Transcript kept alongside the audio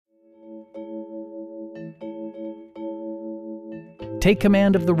Take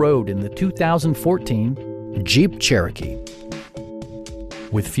command of the road in the 2014 Jeep Cherokee.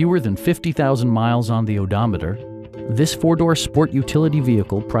 With fewer than 50,000 miles on the odometer, this four-door sport utility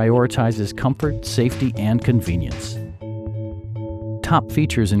vehicle prioritizes comfort, safety, and convenience. Top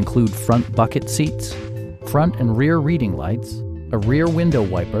features include front bucket seats, front and rear reading lights, a rear window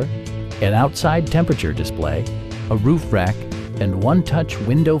wiper, an outside temperature display, a roof rack, and one-touch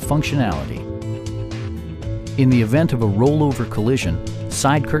window functionality. In the event of a rollover collision,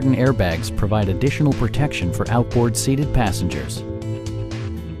 side curtain airbags provide additional protection for outboard seated passengers.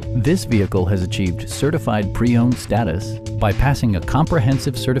 This vehicle has achieved certified pre-owned status by passing a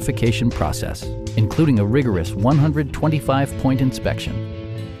comprehensive certification process, including a rigorous 125-point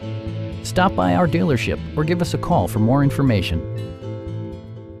inspection. Stop by our dealership or give us a call for more information.